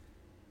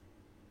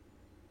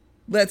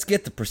Let's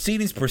get the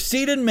proceedings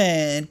proceeding,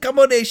 man.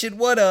 Combo Nation,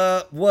 what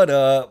up? What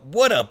up?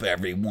 What up,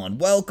 everyone?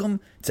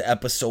 Welcome to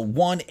episode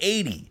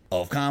 180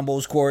 of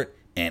Combo's Court,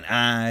 and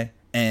I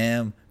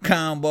am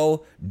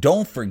Combo.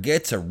 Don't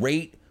forget to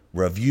rate,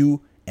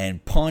 review,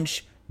 and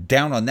punch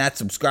down on that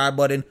subscribe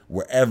button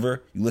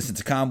wherever you listen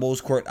to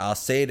Combo's Court. I'll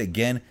say it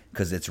again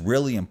because it's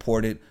really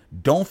important.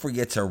 Don't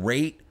forget to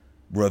rate,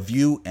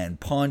 review, and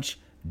punch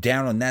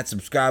down on that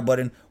subscribe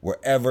button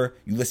wherever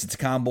you listen to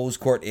Combo's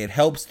Court. It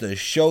helps the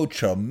show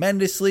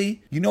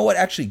tremendously. You know what?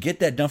 Actually, get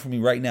that done for me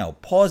right now.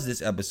 Pause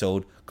this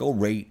episode, go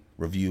rate,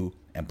 review,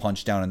 and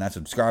punch down on that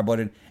subscribe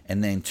button,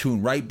 and then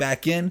tune right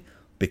back in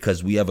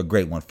because we have a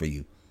great one for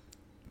you.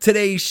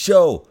 Today's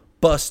show,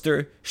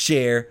 Buster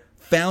Share,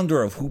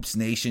 founder of Hoops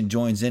Nation,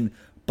 joins in.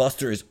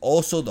 Buster is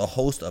also the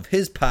host of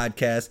his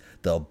podcast,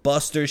 The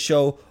Buster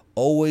Show.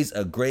 Always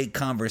a great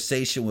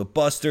conversation with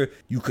Buster.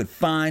 You could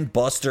find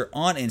Buster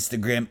on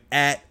Instagram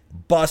at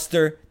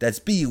Buster. That's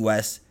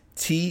BUSTER.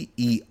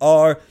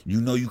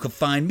 You know you can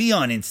find me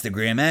on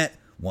Instagram at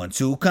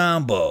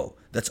 12combo.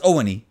 That's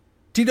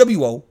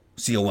ONETWOCOMBO.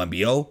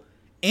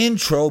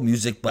 Intro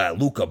music by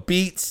Luca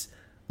Beats.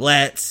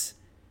 Let's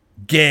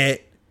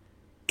get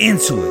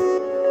into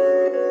it.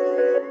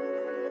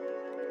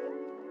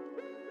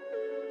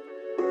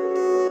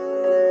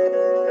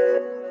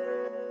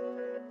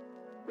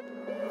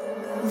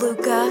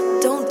 Luca,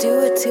 don't do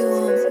it to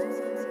him.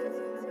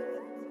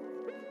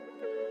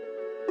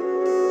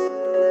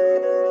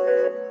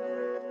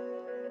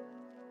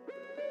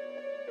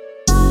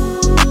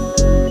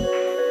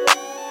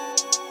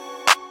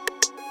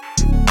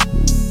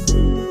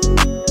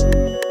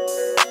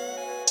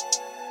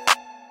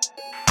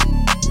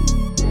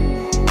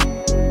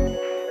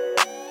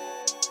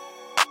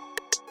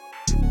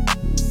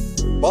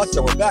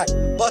 Buster, we're back.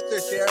 Buster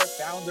Share,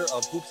 founder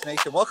of Hoops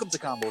Nation. Welcome to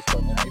Combo's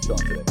Court, man. How you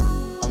feeling today?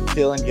 I'm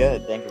feeling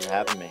good. Thank you for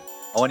having me.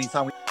 Oh,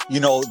 anytime.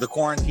 The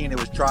quarantine, it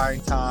was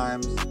trying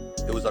times.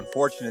 It was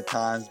unfortunate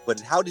times. But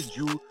how did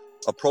you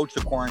approach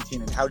the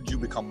quarantine, and how did you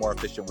become more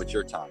efficient with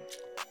your time?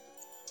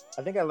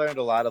 I think I learned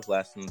a lot of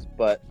lessons,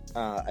 but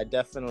I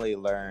definitely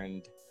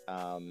learned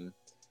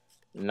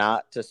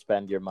not to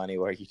spend your money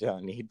where you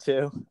don't need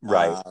to.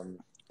 Right.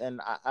 And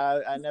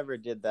I never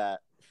did that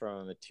from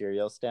a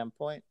material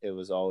standpoint. It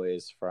was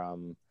always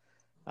from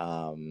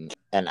an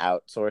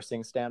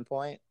outsourcing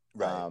standpoint.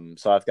 Right.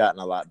 So I've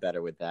gotten a lot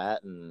better with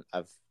that, and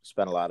I've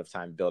spent a lot of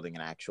time building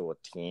an actual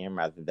team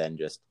rather than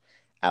just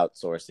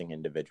outsourcing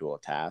individual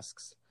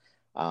tasks.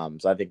 So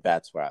I think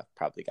that's where I've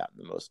probably gotten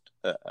the most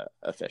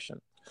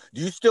efficient.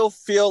 Do you still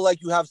feel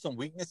like you have some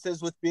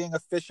weaknesses with being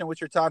efficient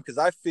with your time? Because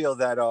I feel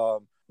that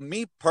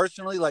me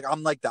personally, like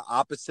I'm like the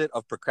opposite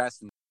of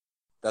procrastination.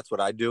 That's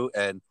what I do.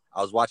 And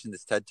I was watching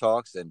this TED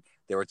Talks, and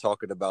they were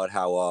talking about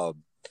how,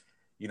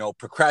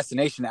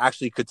 procrastination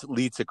actually could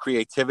lead to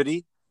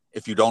creativity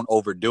if you don't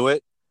overdo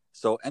it.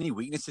 So any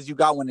weaknesses you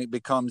got when it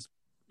becomes,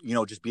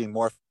 just being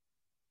more?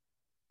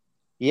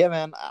 Yeah,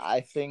 man,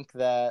 I think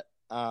that,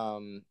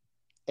 and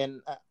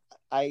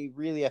I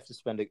really have to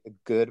spend a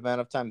good amount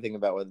of time thinking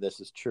about whether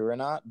this is true or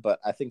not. But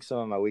I think some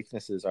of my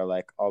weaknesses are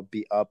like, I'll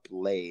be up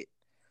late,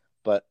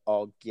 but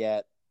I'll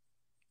get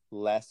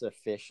less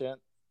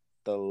efficient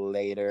the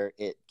later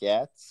it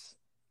gets.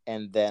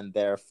 And then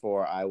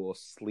therefore I will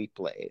sleep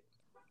late.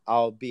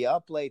 I'll be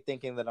up late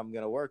thinking that I'm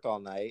going to work all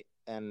night.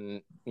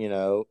 And,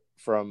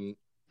 from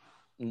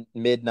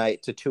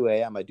midnight to 2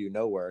 a.m., I do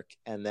no work.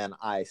 And then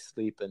I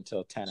sleep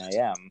until 10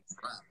 a.m.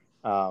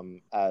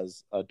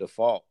 As a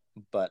default.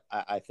 But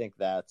I think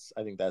that's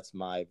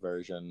my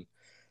version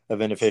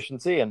of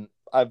inefficiency. And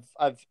I've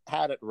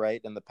had it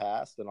right in the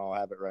past, and I'll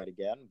have it right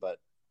again. But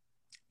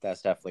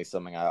that's definitely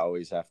something I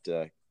always have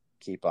to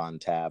keep on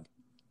tab.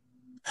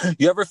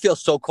 You ever feel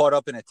so caught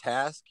up in a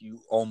task,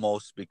 you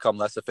almost become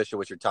less efficient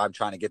with your time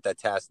trying to get that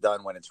task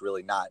done when it's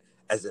really not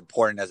as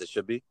important as it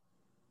should be?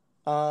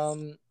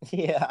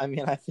 Yeah, I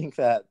mean, I think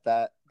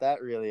that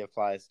really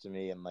applies to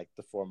me in like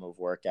the form of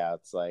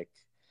workouts. Like,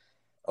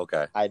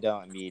 okay, I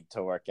don't need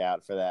to work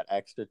out for that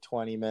extra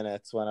 20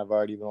 minutes when I've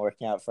already been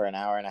working out for an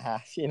hour and a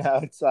half.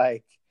 It's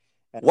like,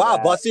 wow,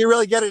 Buster, you're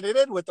really getting it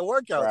in with the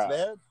workouts, bro,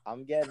 man.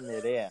 I'm getting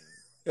it in.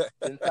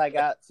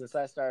 Since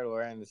I started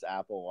wearing this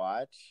Apple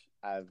Watch,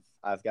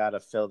 I've got to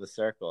fill the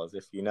circles.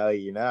 If you know,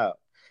 you know.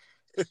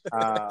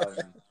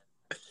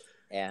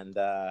 And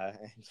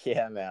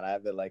yeah, man,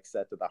 I've been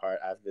set to the heart.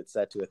 I've been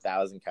set to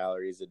 1,000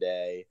 calories a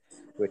day,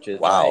 which is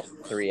wow,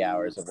 3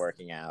 hours of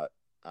working out,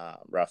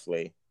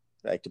 roughly.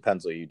 Like,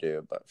 depends what you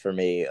do, but for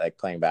me, like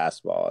playing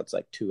basketball, it's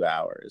like 2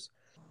 hours.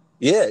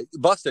 Yeah,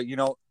 Buster,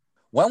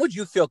 when would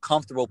you feel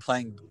comfortable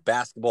playing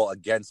basketball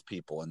against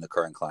people in the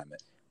current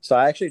climate? So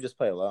I actually just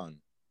play alone.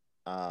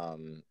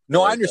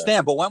 No, I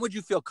understand, but when would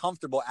you feel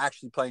comfortable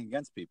actually playing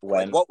against people?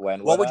 What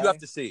would you have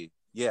to see?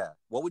 Yeah,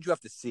 what would you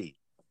have to see?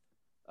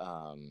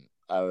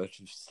 I would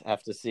just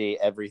have to see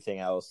everything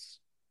else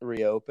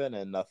reopen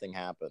and nothing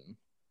happen.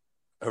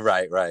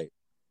 Right.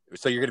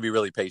 So you're going to be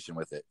really patient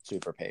with it.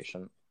 Super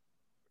patient.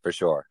 For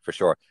sure.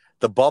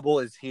 The bubble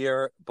is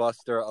here,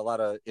 Buster. A lot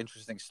of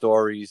interesting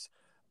stories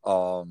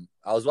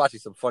I was watching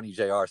some funny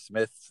J.R.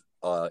 Smith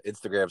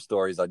Instagram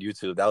stories on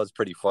YouTube. That was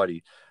pretty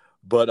funny.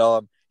 But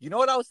you know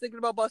what I was thinking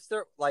about,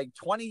 Buster? Like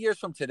 20 years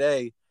from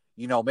today,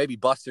 you know, maybe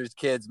Buster's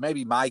kids,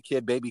 maybe my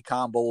kid, baby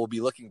Combo, will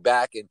be looking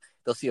back and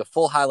they'll see a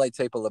full highlight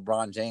tape of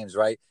LeBron James,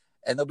 right?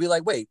 And they'll be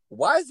like, wait,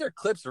 why is there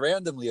clips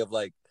randomly of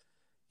like,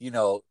 you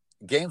know,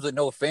 games with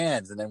no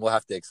fans? And then we'll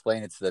have to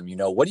explain it to them. You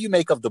know, what do you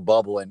make of the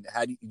bubble, and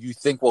how do you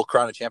think we'll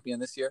crown a champion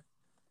this year?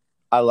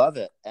 I love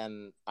it,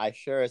 and I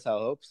sure as hell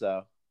hope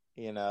so.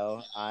 You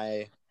know,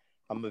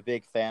 I'm a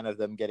big fan of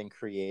them getting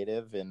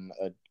creative in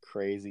a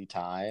crazy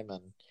time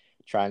and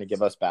trying to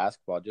give us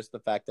basketball. Just the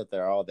fact that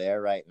they're all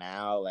there right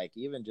now, like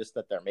even just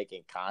that they're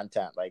making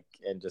content, like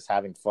and just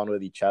having fun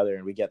with each other,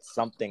 and we get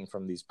something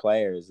from these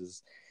players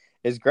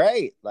is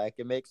great. Like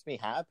it makes me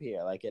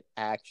happier. Like it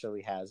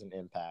actually has an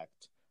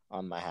impact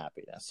on my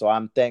happiness. So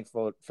I'm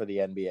thankful for the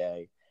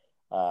NBA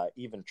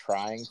even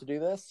trying to do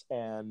this,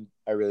 and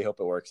I really hope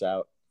it works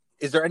out.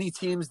 Is there any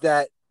teams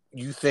that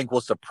you think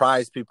will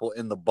surprise people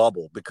in the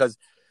bubble? Because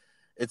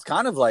it's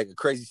kind of like a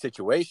crazy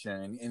situation,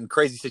 and in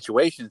crazy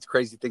situations,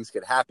 crazy things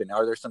could happen.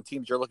 Are there some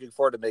teams you're looking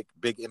for to make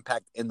big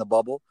impact in the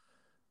bubble?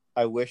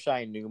 I wish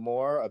I knew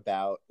more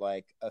about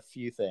like a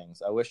few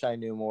things. I wish I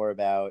knew more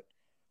about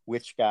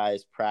which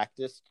guys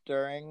practiced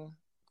during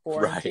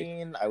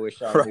quarantine. I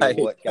wish I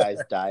knew what guys'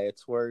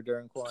 diets were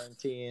during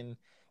quarantine.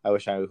 I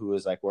wish I knew who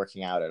was like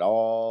working out at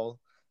all,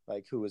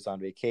 like who was on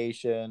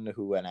vacation,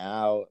 who went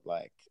out,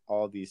 like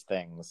all these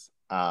things.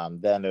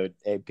 Then it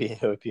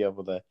would be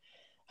able to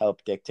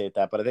help dictate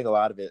that. But I think a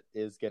lot of it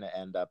is going to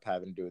end up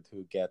having to do with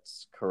who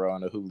gets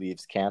corona, who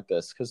leaves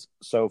campus. Because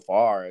so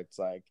far, it's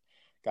like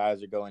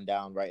guys are going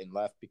down right and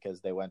left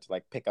because they went to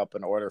like pick up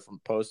an order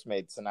from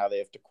Postmates, and now they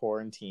have to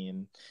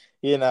quarantine.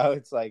 You know,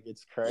 it's like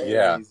it's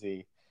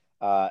crazy.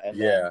 And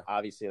then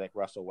obviously like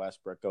Russell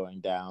Westbrook going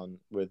down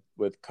with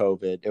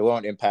COVID, it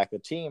won't impact the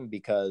team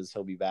because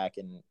he'll be back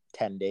in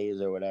 10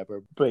 days or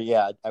whatever. But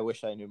yeah, I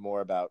wish I knew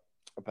more about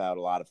a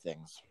lot of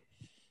things.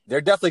 They're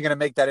definitely going to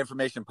make that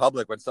information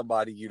public when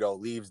somebody, you know,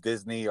 leaves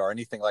Disney or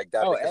anything like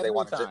that,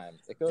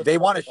 because they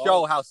want to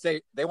show how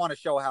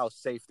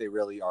safe they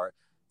really are,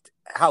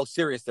 how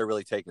serious they're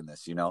really taking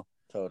this, you know.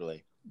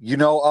 Totally. You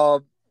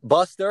know,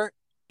 Buster,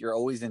 you're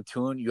always in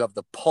tune. You have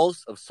the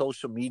pulse of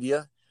social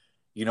media.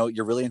 You know,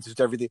 you're really into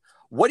everything.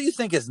 What do you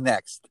think is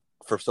next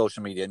for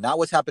social media? Not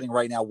what's happening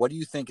right now. What do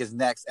you think is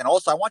next? And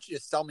also, I want you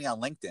to sell me on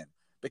LinkedIn,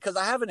 because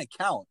I have an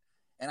account,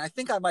 and I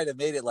think I might have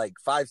made it like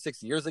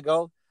 5-6 years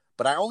ago,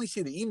 but I only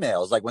see the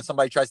emails. Like when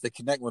somebody tries to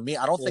connect with me,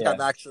 I don't think I've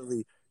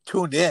actually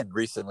tuned in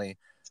recently.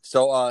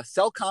 So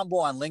sell Combo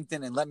on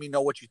LinkedIn and let me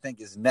know what you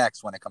think is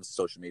next when it comes to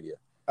social media.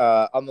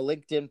 On the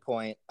LinkedIn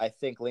point, I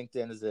think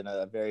LinkedIn is in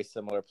a very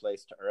similar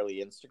place to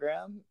early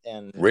Instagram.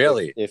 And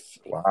really, if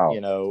you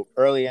know,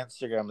 early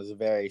Instagram is a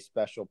very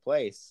special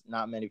place.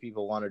 Not many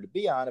people wanted to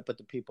be on it, but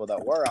the people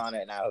that were on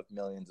it now have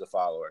millions of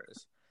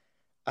followers.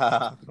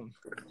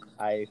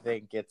 I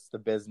think it's the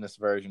business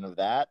version of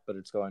that, but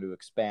it's going to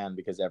expand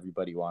because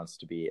everybody wants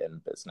to be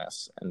in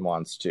business and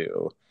wants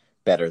to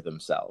better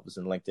themselves.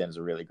 And LinkedIn is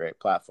a really great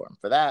platform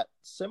for that,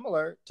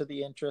 similar to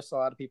the interests a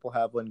lot of people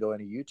have when going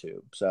to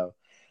YouTube. So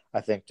I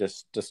think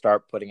just to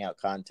start putting out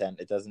content,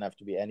 it doesn't have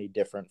to be any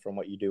different from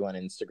what you do on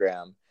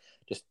Instagram.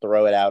 Just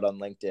throw it out on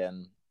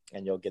LinkedIn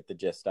and you'll get the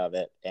gist of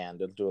it, and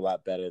it'll do a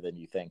lot better than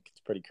you think. It's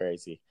pretty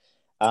crazy.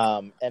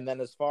 And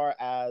then as far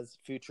as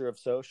future of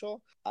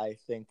social, I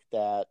think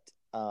that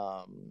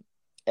AR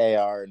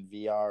and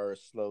VR are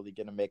slowly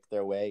going to make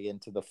their way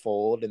into the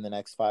fold in the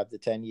next 5 to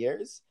 10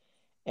 years.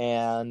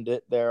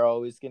 And there are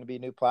always going to be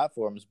new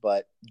platforms,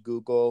 but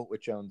Google,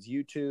 which owns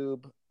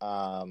YouTube,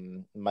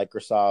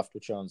 Microsoft,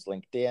 which owns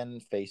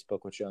LinkedIn, Facebook,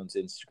 which owns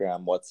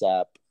Instagram,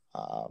 WhatsApp,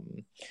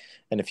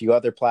 and a few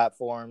other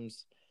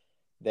platforms,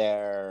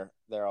 they're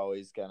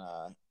always going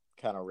to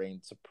kind of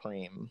reign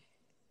supreme.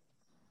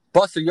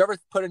 Buster, you ever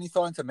put any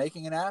thought into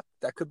making an app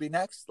that could be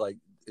next? Like,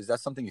 is that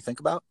something you think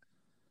about?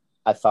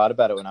 I thought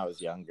about it when I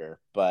was younger,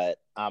 but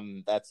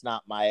that's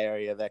not my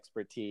area of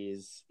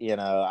expertise. You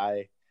know,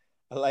 I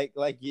like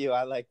you,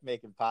 I like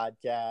making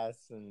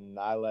podcasts, and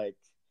I like,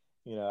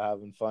 you know,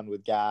 having fun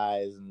with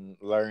guys and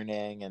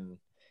learning and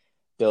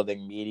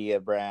building media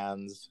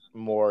brands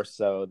more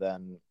so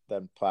than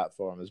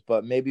platforms.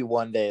 But maybe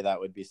one day that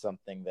would be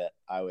something that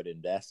I would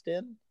invest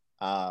in,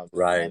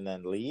 and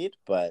then lead.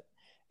 But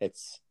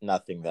it's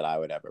nothing that I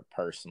would ever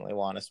personally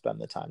want to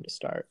spend the time to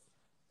start.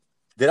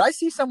 Did I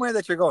see somewhere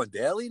that you're going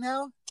daily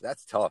now?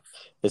 That's tough.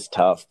 It's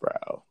tough,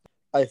 bro.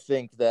 I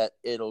think that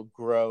it'll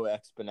grow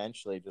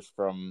exponentially just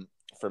from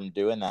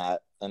doing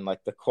that. And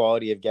like the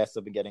quality of guests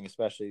I've been getting,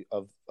 especially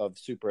of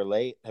super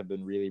late, have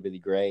been really, really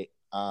great.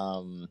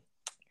 And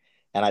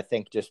I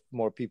think just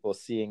more people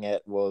seeing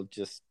it will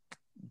just,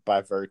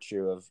 by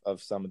virtue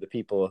of some of the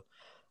people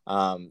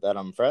that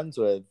I'm friends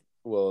with,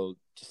 will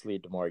just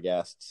lead to more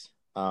guests.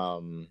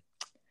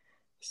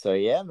 So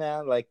yeah,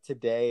 man, like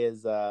today,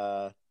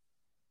 the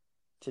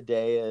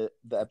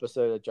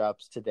episode that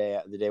drops today,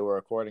 the day we're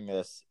recording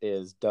this,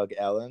 is Doug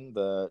Ellen,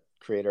 the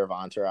creator of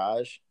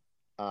Entourage.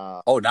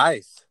 Oh,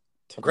 nice.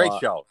 Great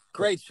show.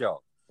 Great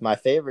show. My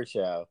favorite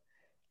show.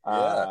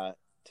 Yeah.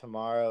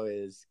 Tomorrow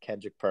is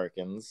Kendrick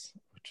Perkins,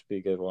 which would be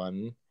a good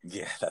one.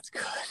 Yeah, that's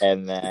good.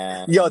 And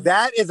then Yo,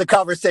 that is a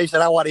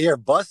conversation I want to hear.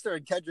 Buster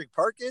and Kendrick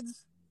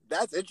Perkins?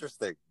 That's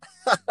interesting.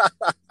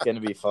 it's gonna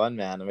be fun,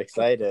 man. I'm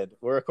excited.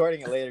 We're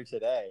recording it later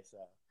today, so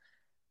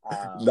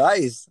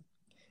Nice.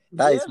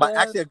 Yeah,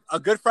 Actually, a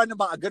good friend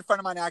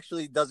of mine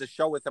actually does a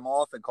show with him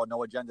often called No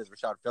Agendas,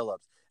 Rashad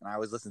Phillips, and I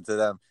always listen to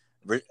them.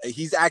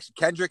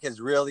 Kendrick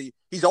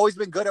he's always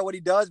been good at what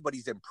he does, but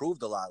he's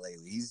improved a lot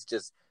lately. He's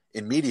just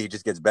in media, he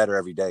just gets better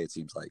every day, it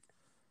seems like.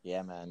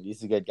 Yeah, man,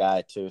 he's a good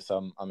guy too,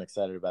 so I'm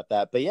excited about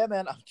that. But yeah,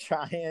 man,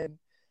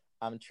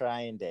 I'm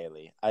trying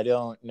daily. I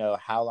don't know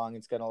how long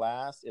it's gonna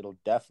last. It'll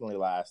definitely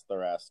last the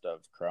rest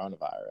of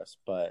coronavirus,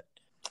 but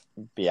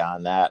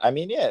beyond that, I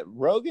mean, yeah,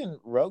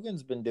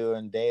 Rogan's been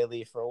doing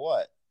daily for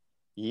what,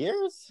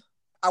 years?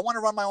 I want to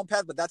run my own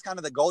path, but that's kind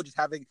of the goal, just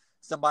having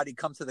somebody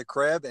come to the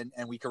crib and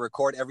we can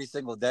record every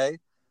single day.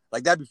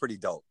 Like, that'd be pretty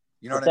dope.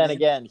 You know what I mean? Then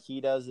again,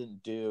 he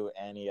doesn't do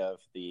any of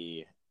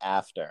the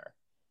after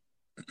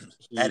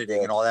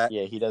editing and all that.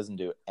 Yeah, he doesn't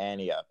do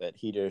any of it.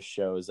 He just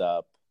shows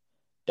up,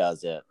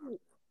 does it,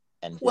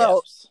 and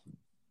well, dips.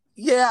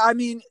 Yeah, I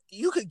mean,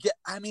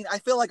 I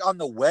feel like on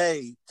the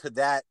way to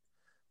that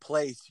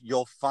place,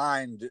 you'll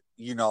find,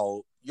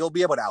 you'll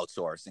be able to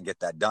outsource and get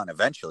that done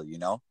eventually,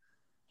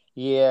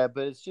 Yeah,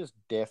 but it's just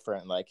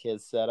different. Like,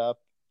 his setup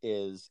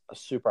is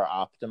super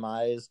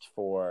optimized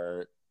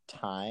for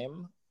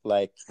time.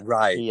 Like,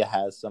 right. He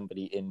has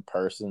somebody in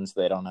person,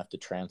 so they don't have to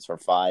transfer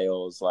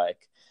files.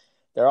 Like,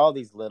 there are all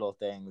these little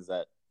things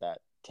that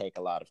take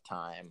a lot of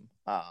time.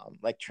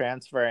 Like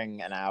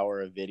transferring an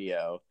hour of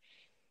video,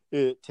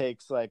 it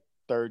takes like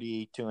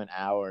 30 to an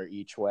hour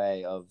each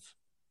way of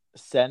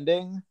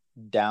sending,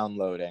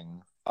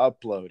 downloading,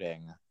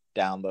 uploading,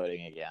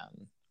 downloading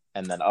again,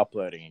 and then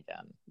uploading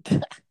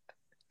again.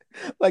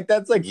 Like,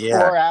 that's like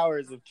 4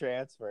 hours of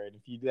transfer, and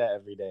if you do that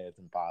every day, it's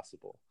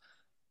impossible.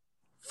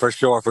 For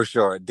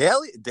sure.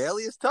 Daily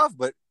is tough,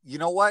 but you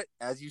know what?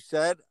 As you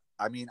said,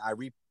 I mean, I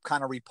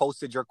kind of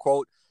reposted your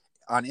quote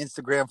on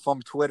Instagram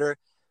from Twitter.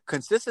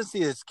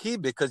 Consistency is key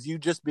because you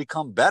just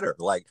become better.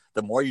 Like,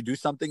 the more you do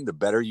something, the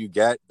better you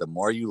get, the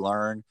more you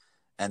learn,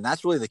 and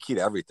that's really the key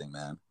to everything,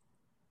 man.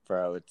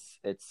 Bro,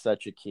 it's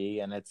such a key,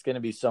 and it's going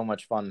to be so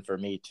much fun for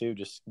me too,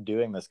 just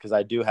doing this, because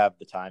I do have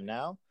the time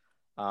now.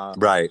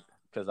 Right.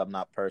 Because I'm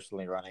not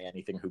personally running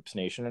anything Hoops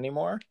Nation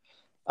anymore.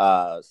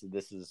 So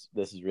this is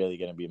really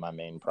going to be my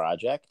main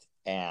project,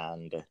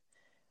 and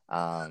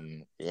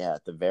yeah,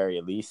 at the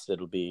very least,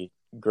 it'll be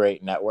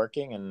great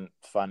networking and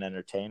fun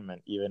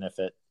entertainment, even if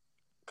it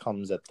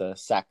comes at the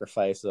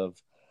sacrifice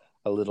of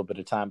a little bit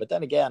of time. But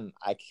then again,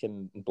 I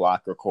can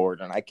block record,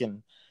 and I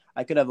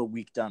could have a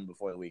week done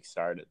before the week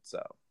started,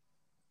 so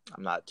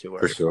I'm not too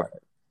worried. For sure. About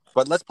it.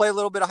 But let's play a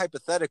little bit of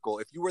hypothetical.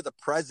 If you were the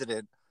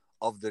president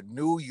of the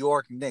New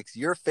York Knicks,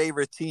 your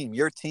favorite team,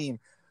 your team,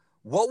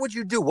 what would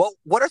you do?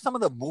 What are some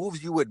of the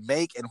moves you would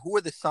make, and who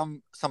are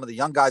some of the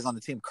young guys on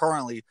the team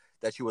currently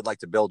that you would like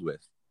to build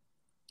with?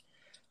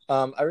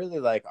 I really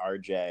like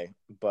RJ,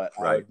 but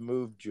right. I would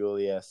move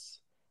Julius.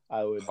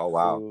 I would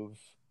move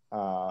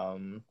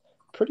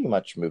pretty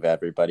much move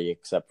everybody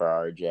except for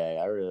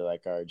RJ. I really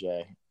like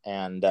RJ.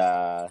 And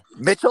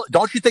Mitchell,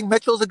 don't you think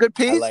Mitchell's a good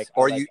piece?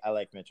 I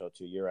like Mitchell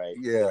too. You're right.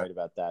 Yeah. You're right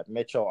about that.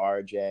 Mitchell,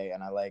 RJ,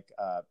 and I like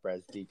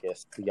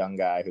Brazdeikis, the young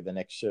guy who the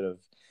Knicks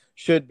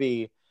should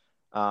be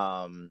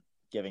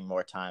giving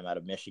more time out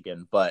of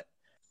Michigan. But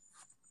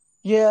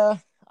yeah,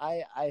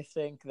 I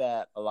think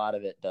that a lot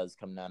of it does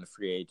come down to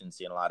free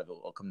agency, and a lot of it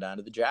will come down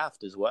to the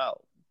draft as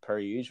well, per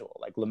usual.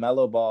 Like,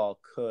 LaMelo Ball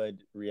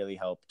could really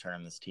help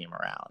turn this team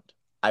around.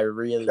 I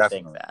really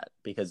think that,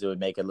 because it would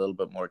make it a little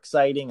bit more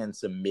exciting, and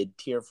some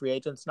mid-tier free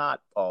agents,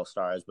 not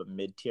all-stars, but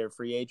mid-tier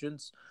free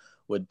agents,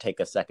 would take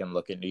a second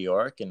look at New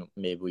York, and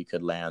maybe we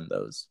could land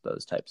those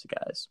types of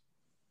guys.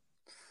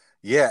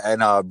 Yeah,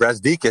 and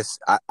Brazdeikis,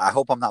 I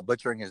hope I'm not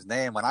butchering his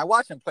name. When I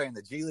watch him play in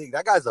the G League,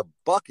 that guy's a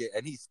bucket,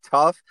 and he's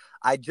tough.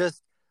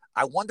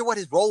 I wonder what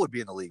his role would be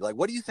in the league. Like,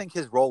 what do you think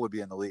his role would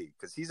be in the league?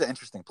 Because he's an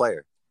interesting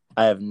player.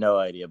 I have no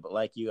idea, but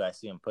like you, I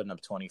see him putting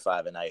up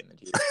 25 a night in the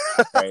G League.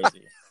 It's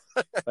crazy.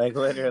 Like,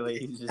 literally,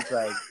 he's just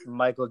like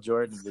Michael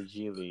Jordan of the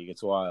G League.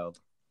 It's wild.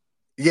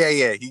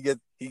 Yeah.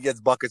 He gets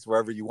buckets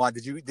wherever you want.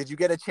 Did you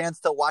get a chance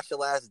to watch The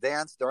Last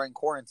Dance during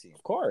quarantine?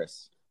 Of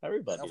course,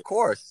 everybody. Of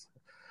course.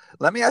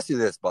 Let me ask you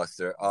this,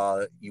 Buster.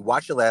 You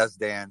watched The Last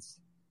Dance.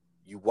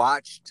 You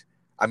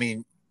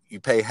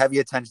pay heavy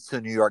attention to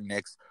the New York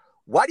Knicks.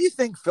 Why do you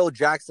think Phil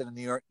Jackson and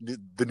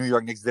the New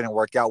York Knicks didn't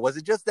work out? Was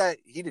it just that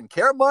he didn't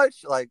care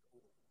much? Like,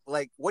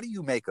 what do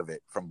you make of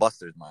it from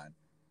Buster's mind?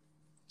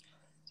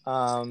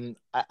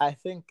 I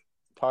think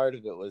part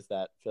of it was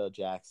that Phil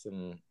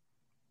Jackson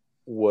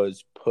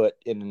was put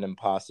in an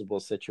impossible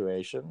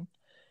situation.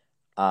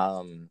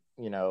 Under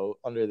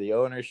the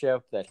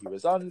ownership that he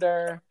was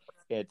under,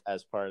 it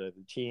as part of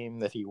the team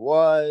that he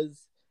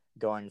was,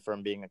 going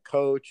from being a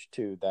coach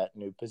to that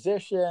new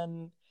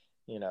position,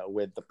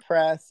 with the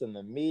press and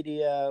the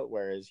media,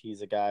 whereas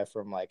he's a guy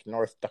from like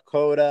North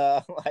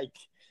Dakota, like,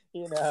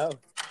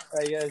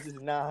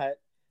 like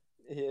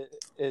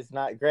it's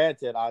not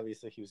granted.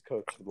 Obviously, he was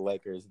coach for the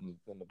Lakers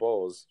and the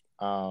Bulls.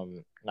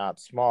 Not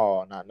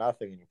small, not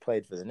nothing. And he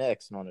played for the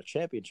Knicks and won a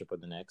championship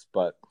with the Knicks.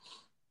 But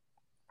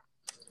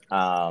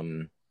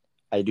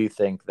I do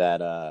think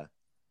that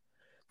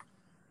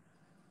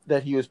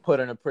that he was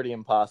put in a pretty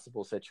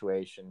impossible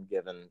situation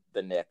given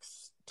the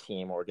Knicks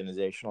team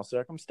organizational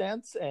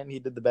circumstance, and he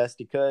did the best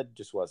he could.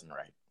 Just wasn't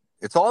right.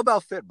 It's all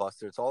about fit,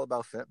 Buster. It's all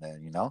about fit,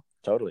 man.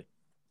 Totally.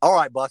 All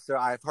right, Buster,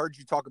 I've heard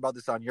you talk about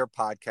this on your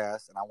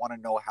podcast, and I want to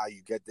know how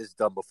you get this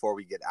done before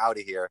we get out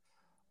of here.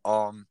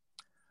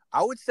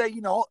 I would say,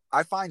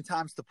 I find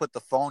times to put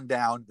the phone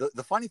down.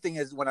 The funny thing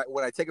is when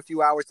I take a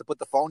few hours to put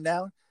the phone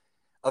down,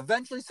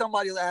 eventually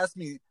somebody will ask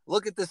me,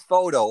 look at this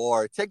photo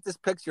or take this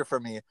picture for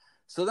me.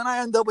 So then I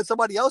end up with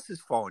somebody else's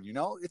phone,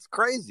 It's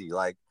crazy.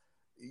 Like,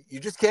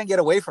 you just can't get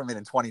away from it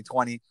in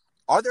 2020.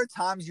 Are there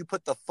times you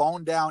put the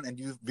phone down and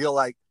do you feel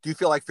like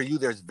for you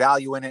there's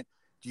value in it?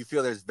 Do you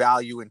feel there's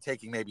value in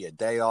taking maybe a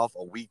day off,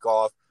 a week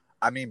off?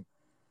 I mean,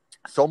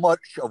 so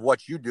much of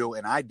what you do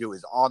and I do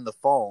is on the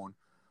phone.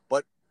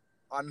 But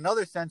on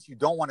another sense, you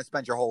don't want to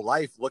spend your whole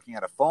life looking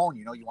at a phone.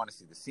 You want to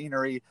see the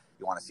scenery.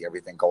 You want to see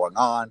everything going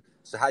on.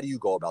 So how do you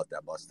go about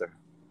that, Buster?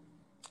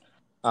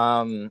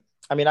 I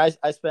mean, I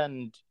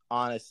spend,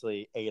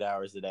 honestly, 8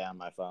 hours a day on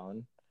my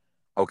phone.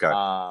 Okay.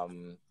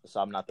 So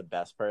I'm not the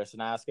best person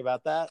to ask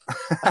about that.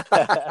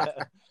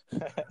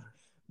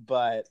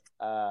 But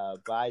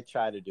I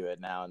try to do it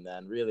now and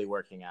then. Really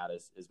working out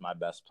is my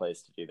best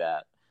place to do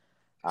that.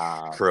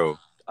 True.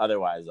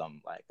 Otherwise,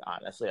 I'm like,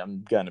 honestly,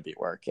 I'm going to be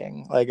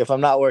working. Like, if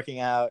I'm not working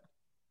out,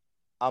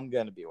 I'm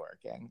going to be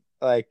working.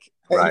 Like,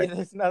 right.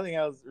 There's nothing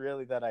else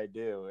really that I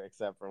do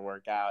except for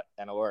work out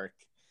and work.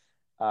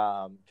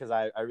 Because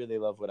I really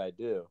love what I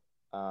do.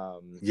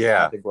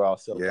 Yeah. I think we're all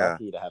so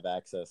lucky to have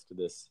access to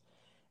this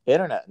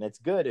internet. And it's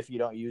good if you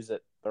don't use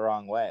it the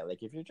wrong way.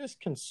 Like, if you're just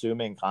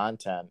consuming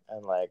content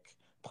and, like,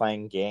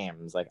 playing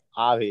games, like,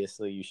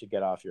 obviously you should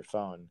get off your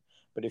phone.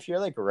 But if you're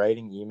like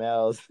writing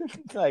emails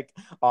like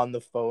on the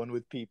phone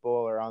with people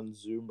or on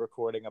Zoom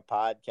recording a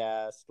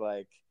podcast,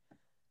 like,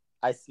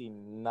 I see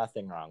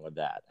nothing wrong with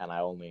that, and I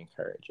only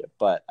encourage it.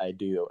 But I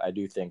do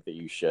think that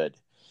you should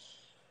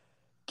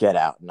get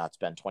out and not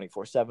spend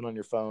 24/7 on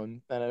your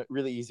phone. And a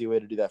really easy way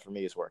to do that for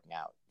me is working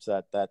out.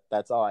 So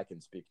that's all I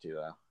can speak to,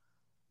 though.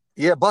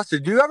 Yeah, Buster,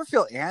 do you ever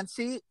feel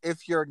antsy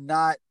if you're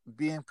not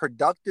being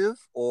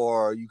productive,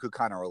 or you could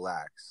kind of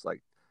relax?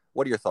 Like,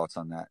 what are your thoughts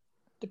on that?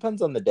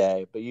 Depends on the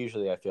day, but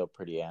usually I feel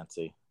pretty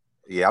antsy.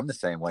 Yeah, I'm the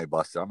same way,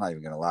 Buster. I'm not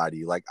even going to lie to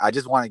you. Like, I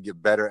just want to get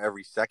better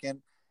every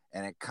second.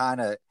 And it kind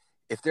of,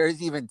 if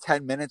there's even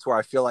 10 minutes where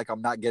I feel like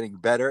I'm not getting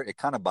better, it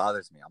kind of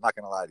bothers me. I'm not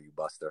going to lie to you,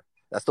 Buster.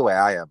 That's the way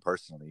I am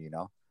personally,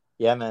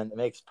 Yeah, man, it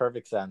makes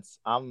perfect sense.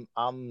 I'm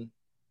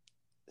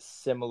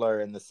similar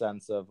in the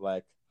sense of,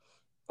 like,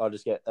 I'll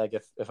just get, like,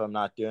 if I'm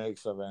not doing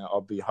something, I'll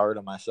be hard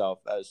on myself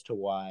as to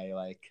why,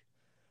 like,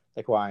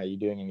 why are you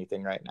doing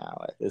anything right now?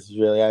 Like, this is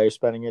really how you're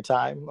spending your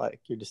time?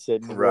 Like, you're just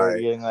sitting here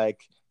eating, like,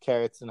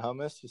 carrots and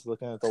hummus, just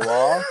looking at the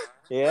wall?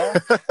 Yeah?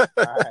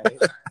 All right,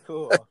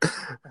 cool.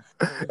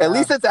 At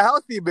least it's a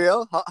healthy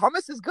meal.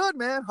 Hummus is good,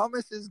 man.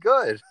 Hummus is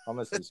good.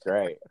 Hummus is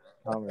great.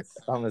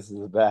 Hummus is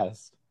the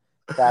best.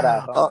 Shout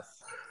out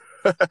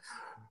hummus.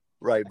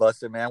 Right,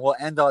 Buster, man. We'll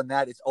end on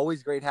that. It's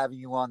always great having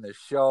you on the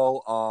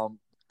show.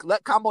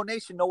 Let Combo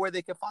Nation know where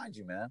they can find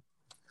you, man.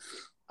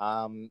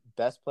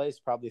 Best place,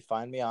 probably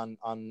find me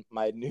on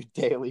my new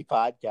daily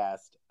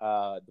podcast,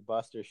 The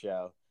Buster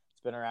Show.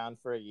 It's been around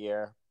for a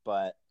year,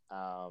 but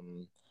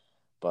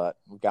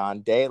we've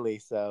gone daily.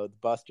 So The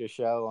Buster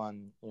Show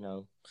on,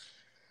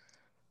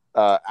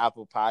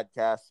 Apple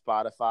Podcasts,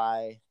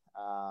 Spotify,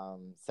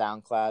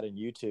 SoundCloud, and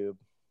YouTube.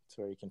 That's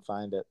where you can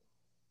find it.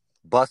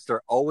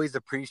 Buster, always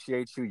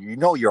appreciate you.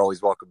 You're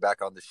always welcome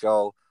back on the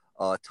show.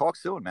 Talk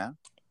soon, man.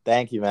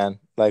 Thank you, man.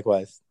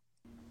 Likewise.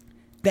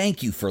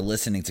 Thank you for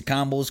listening to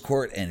Combos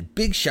Court, and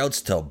big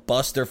shouts to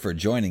Buster for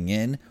joining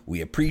in.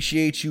 We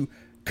appreciate you.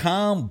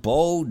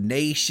 Combo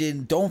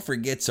Nation, don't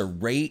forget to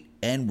rate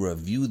and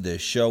review the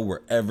show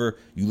wherever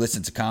you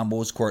listen to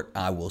Combos Court.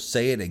 I will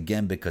say it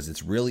again because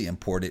it's really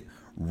important.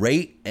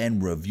 Rate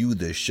and review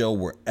the show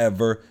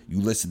wherever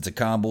you listen to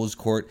Combos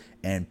Court,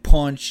 and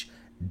punch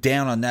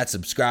down on that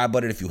subscribe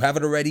button if you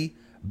haven't already.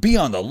 Be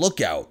on the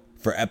lookout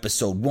for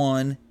episode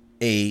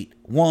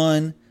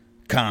 181.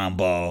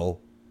 Combo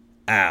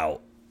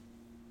out.